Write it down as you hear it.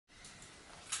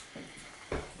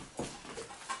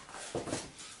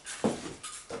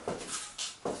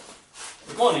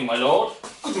morning, my lord.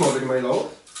 Good morning, my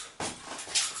lord.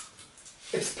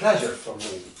 It's a pleasure for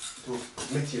me to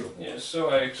meet you. Yes, so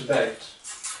I expect.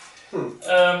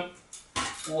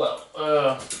 What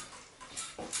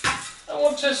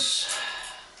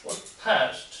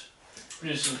passed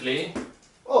recently?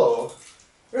 Oh,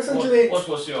 recently... What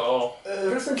was your...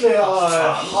 recently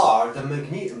I heard a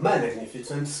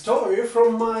magnificent story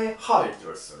from my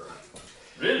hairdresser.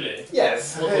 Really?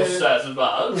 Yes. What was that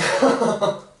about?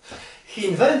 He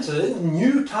invented a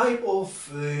new type of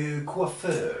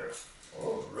coiffure.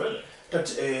 Oh, really?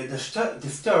 That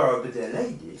disturb the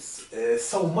ladies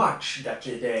so much that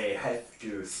they have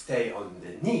to stay on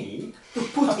the knee to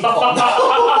put it on.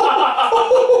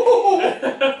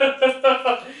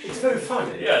 It's very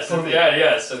funny. Yes,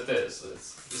 yes, it is. It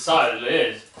decidedly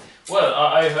is. Well,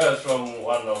 I heard from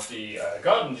one of the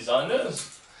garden designers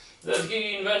that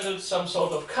he invented some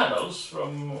sort of canals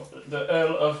from the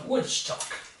Earl of Woodstock.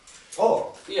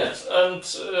 Oh. Yes, and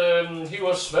he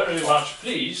was very much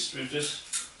pleased with this.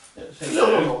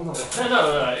 No.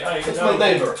 It's my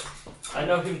neighbor. I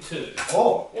know him too.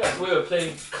 Oh. Yes, we were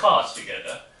playing cards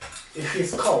together.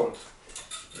 He's cold.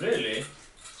 Really?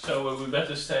 So we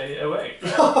better stay away.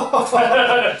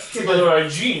 You're a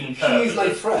gene person. He's my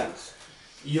friend.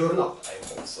 You're not, I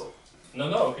hope so.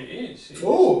 No, he is.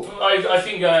 Oh. I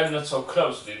think I'm not so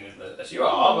close to him as you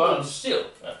are, but still.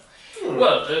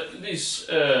 Well, this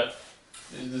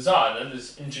designer,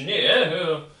 this engineer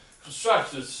who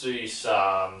constructed this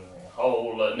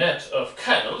whole net of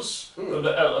canals for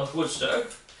the Earl of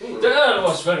Woodstock, the Earl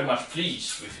was very much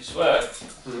pleased with his work,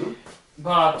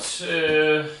 but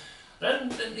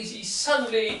then he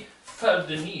suddenly felt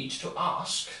the need to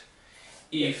ask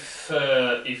if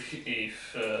on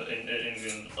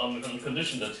the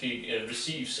condition that he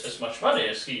receives as much money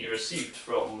as he received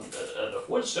from the Earl of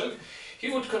Woodstock, he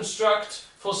would construct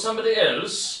for somebody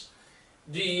else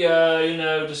the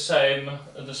the same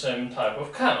type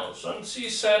of canals. And he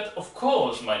said, "Of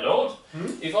course, my lord,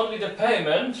 if only the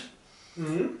payment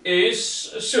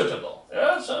is suitable,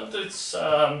 yes, and it's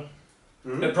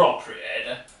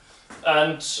appropriate."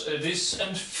 And this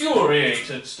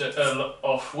infuriated the Earl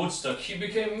of Woodstock. He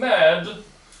became mad,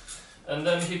 and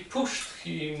then he pushed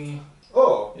him,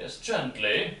 yes,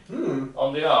 gently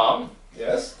on the arm.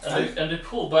 Yes. And the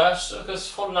poor bastard has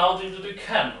fallen out into the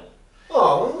canal.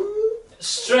 Oh.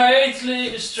 Straight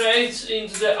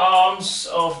into the arms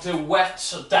of the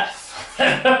wet death.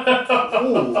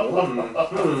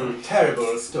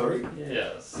 Terrible story.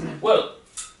 Yes. Well,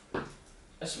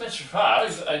 as a matter of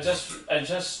fact, I just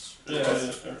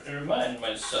remind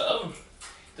myself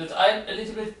that I'm a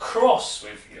little bit cross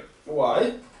with you.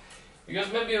 Why?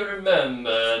 Because maybe you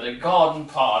remember the garden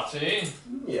party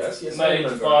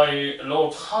made by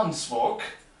Lord Hansburg.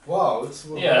 Wow, it's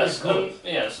very good.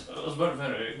 Yes, it was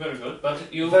very good. But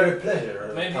you very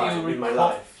pleasure. Maybe time you in my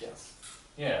life. Yes.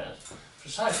 Yes,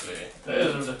 precisely.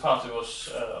 The party was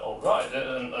all right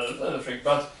and everything,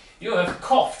 but you have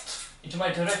coughed into my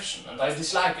direction, and I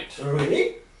dislike it.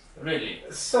 Really? Really.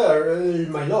 Sir,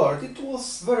 my lord, it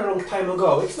was very long time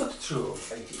ago. It's not true.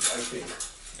 I think.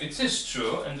 It is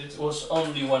true, and it was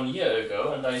only 1 year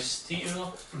ago, and I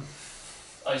still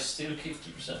keep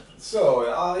the resentment. So,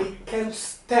 I can't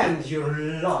stand your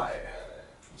lie.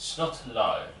 It's not a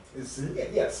lie.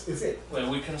 Yes, is it? Well,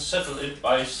 we can settle it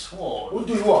by sword. What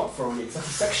do you want from me?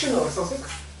 Satisfaction or something?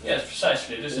 Yes,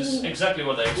 precisely. This is exactly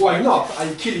what I expect. Why not?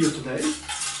 I'll kill you today.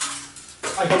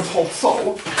 I don't hope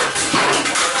so.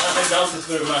 I doubt it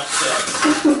very much, sir.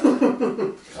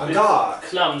 I'm God.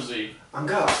 Clumsy. I'm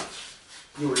God.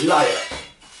 You liar.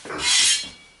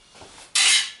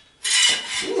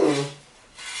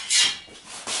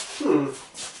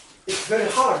 It's very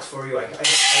hard for you, I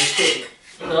think.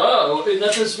 No,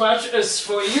 not as much as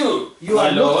for you, my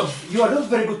lord. You are not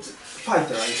very good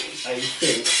fighter, I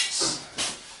think.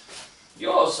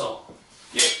 You also.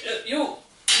 You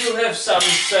have some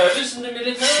service in the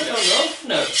military or not?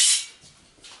 No.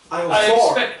 I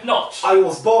expect not. I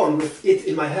was born with it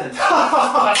in my hand.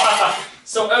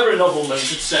 So every nobleman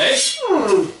should say.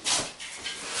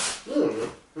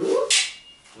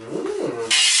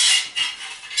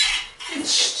 It's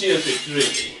stupid,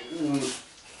 really.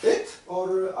 It?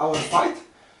 Or our fight?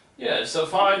 Yes, I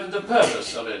find the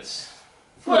purpose of it.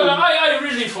 Well, I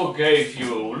really forgave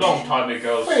you a long time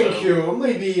ago. Thank you.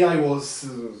 Maybe I was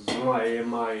too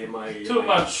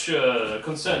much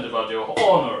concerned about your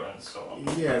honor and so on.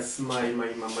 Yes, my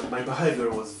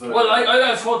behavior was very... Well,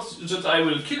 I thought that I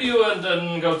will kill you and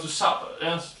then go to supper,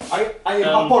 yes? I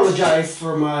apologize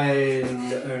for my...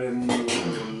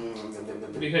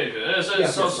 behavior.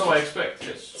 Yes, So I expect,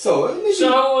 yes. So, maybe,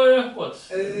 So, what?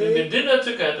 Maybe dinner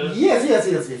together. yes.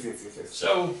 So,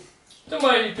 to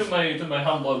my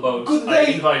humble abode, Good I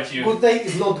day. invite you. Good day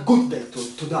is not good day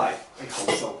to die. I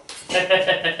hope so.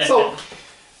 So,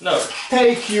 No.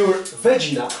 take your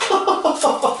vagina.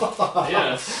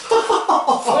 Yes.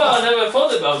 Well, I never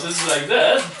thought about it like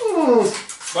that.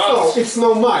 But, No, it's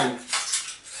no mine.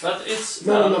 but it's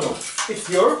No. It's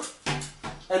your,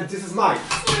 and this is mine.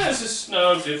 Yes, it's no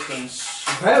difference.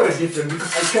 Very different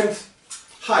because I can't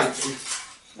hide it.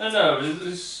 No,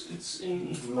 it's in.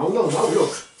 No,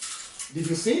 look. Did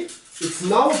you see? It's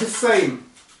now the same.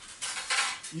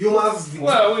 You must...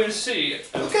 Well, we'll see.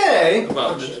 Okay.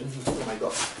 About it. Oh my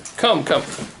god. Come.